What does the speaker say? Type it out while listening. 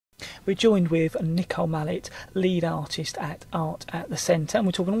We're joined with Nicole Mollett, lead artist at Art at the Centre, and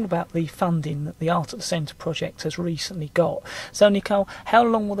we're talking all about the funding that the Art at the Centre project has recently got. So Nicole, how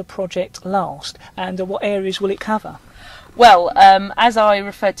long will the project last, and what areas will it cover? Well, as I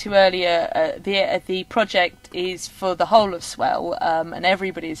referred to earlier, the project is for the whole of Swale, and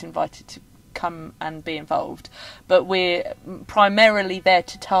everybody is invited to come and be involved, but we're primarily there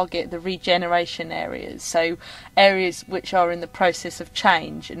to target the regeneration areas, so areas which are in the process of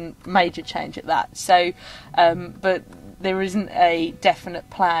change, and major change at that. So but there isn't a definite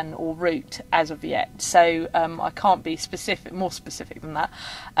plan or route as of yet, so I can't be more specific than that.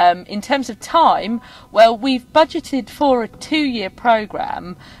 In terms of time, well, we've budgeted for a 2-year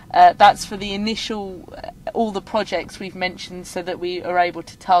programme. That's for the initial, all the projects we've mentioned, so that we are able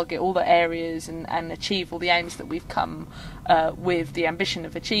to target all the areas and achieve all the aims that we've come with the ambition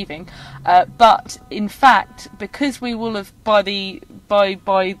of achieving. But in fact, because we will have, by the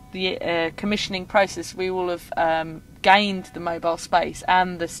commissioning process, we will have gained the mobile space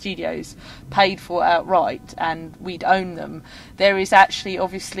and the studios paid for outright, and we'd own them. There is actually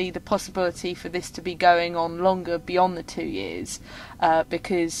obviously the possibility for this to be going on longer beyond the 2 years,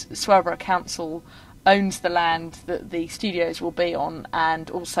 because Swale Council owns the land that the studios will be on,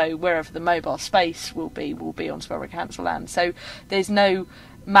 and also wherever the mobile space will be on Swale Council land. So there's no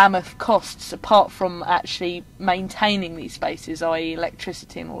mammoth costs apart from actually maintaining these spaces, i.e.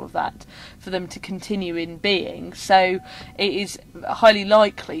 electricity and all of that, for them to continue in being. So it is highly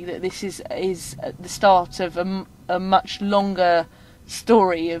likely that this is the start of a much longer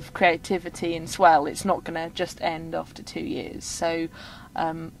story of creativity in Swale. It's not going to just end after 2 years. So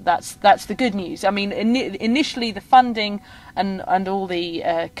that's the good news. I mean, initially the funding and all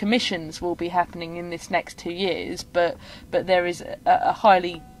the commissions will be happening in this next 2 years, but there is a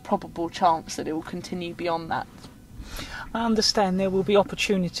highly probable chance that it will continue beyond that. I understand there will be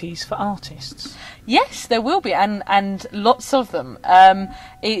opportunities for artists. Yes, there will be, and lots of them,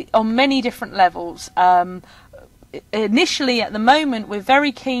 on many different levels. Initially, at the moment, we're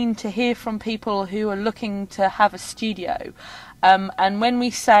very keen to hear from people who are looking to have a studio. And when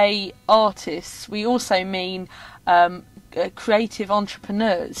we say artists, we also mean creative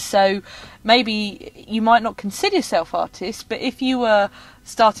entrepreneurs. So maybe you might not consider yourself artists, but if you were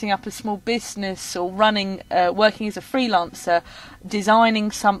starting up a small business or working as a freelancer,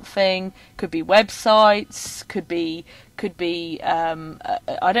 designing something, could be websites, could be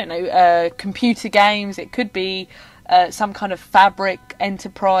I don't know, computer games, it could be some kind of fabric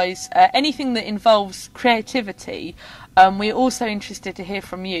enterprise, anything that involves creativity. We're also interested to hear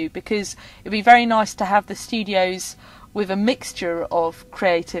from you, because it'd be very nice to have the studios with a mixture of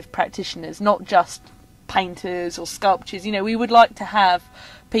creative practitioners, not just painters or sculptors. You know, we would like to have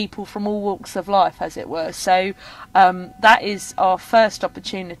people from all walks of life, as it were. So that is our first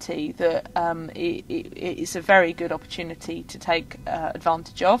opportunity. That it is a very good opportunity to take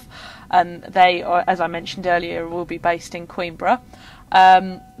advantage of, and they are, as I mentioned earlier, will be based in Queenborough.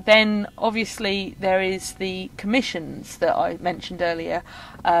 Then obviously there is the commissions that I mentioned earlier,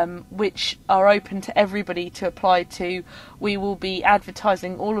 which are open to everybody to apply to. We will be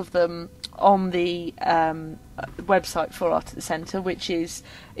advertising all of them on the website for Art at the Centre, which is,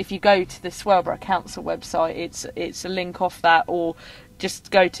 if you go to the Swale Council website, it's a link off that, or just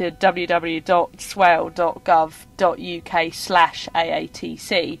go to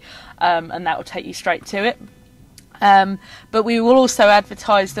www.swale.gov.uk/AATC, and that will take you straight to it. But we will also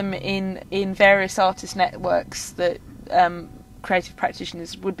advertise them in various artist networks that creative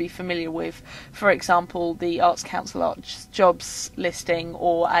practitioners would be familiar with. For example, the Arts Council Arts Jobs listing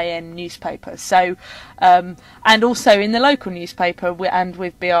or AN newspaper. So, and also in the local newspaper and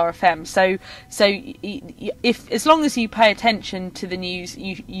with BRFM. So if, as long as you pay attention to the news,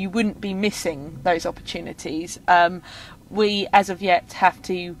 you wouldn't be missing those opportunities. We, as of yet, have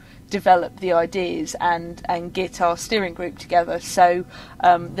to develop the ideas and get our steering group together, so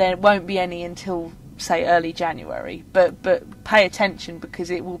there won't be any until, say, early January, but pay attention, because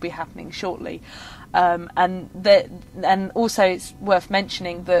it will be happening shortly. And also it's worth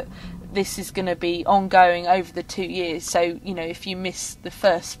mentioning that this is going to be ongoing over the 2 years, so you know, if you miss the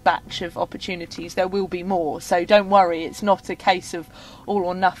first batch of opportunities, there will be more. So don't worry, it's not a case of all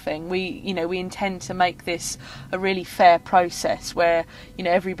or nothing. We intend to make this a really fair process where, you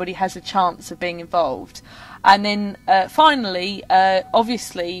know, everybody has a chance of being involved. And then finally,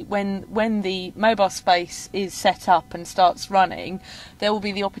 obviously, when the mobile space is set up and starts running, there will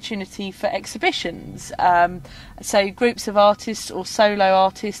be the opportunity for exhibitions. So groups of artists or solo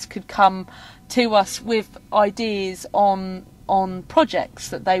artists could come to us with ideas on projects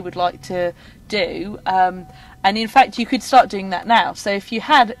that they would like to do, And in fact, you could start doing that now. So if you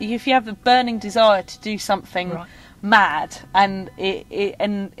have a burning desire to do something mad, and it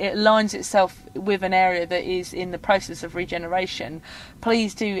aligns itself with an area that is in the process of regeneration,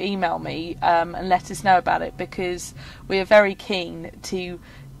 please do email me and let us know about it, because we are very keen to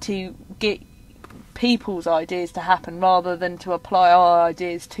get people's ideas to happen rather than to apply our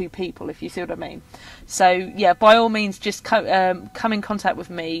ideas to people, if you see what I mean. So yeah, by all means, just come in contact with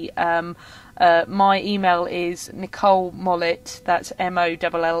me. My email is Nicole Mollett, that's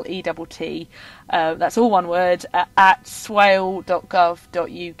MOLLETT, that's all one word, at swale.gov.uk,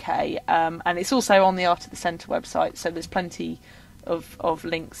 and it's also on the Art at the Centre website, so there's plenty of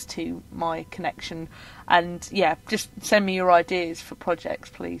links to my connection. And yeah, just send me your ideas for projects,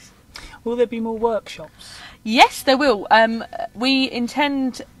 please. Will there be more workshops? Yes, there will. We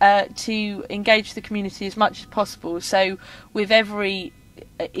intend to engage the community as much as possible. So with every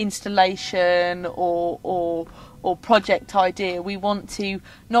installation or project idea, we want to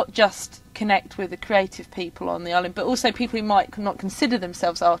not just connect with the creative people on the island, but also people who might not consider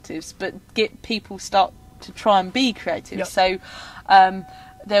themselves artists, but get people start to try and be creative. Yep. So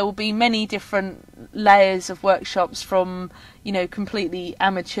there will be many different layers of workshops, from completely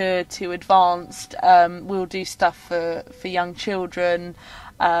amateur to advanced. We'll do stuff for young children,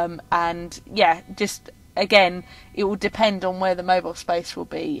 and yeah, just again, it will depend on where the mobile space will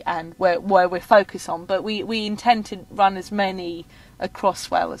be and where we're focused on, but we intend to run as many across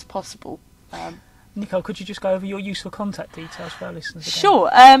Swale as possible. Nicole, could you just go over your useful contact details for our listeners again? Sure.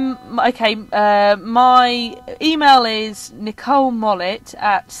 Okay. My email is Nicole Mollett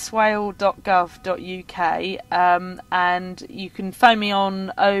at swale.gov.uk, and you can phone me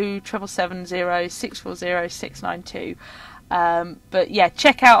on 07770 640 692. But yeah,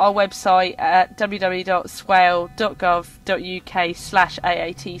 check out our website at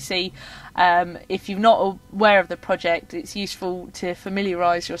www.swale.gov.uk/AATC. If you're not aware of the project, it's useful to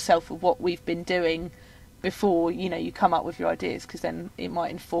familiarise yourself with what we've been doing before you come up with your ideas, because then it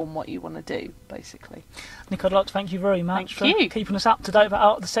might inform what you want to do, basically. Nick, I'd like to thank you very much for keeping us up to date about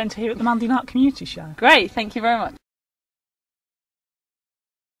Art at the Centre here at the Monday Night Community Show. Great, thank you very much.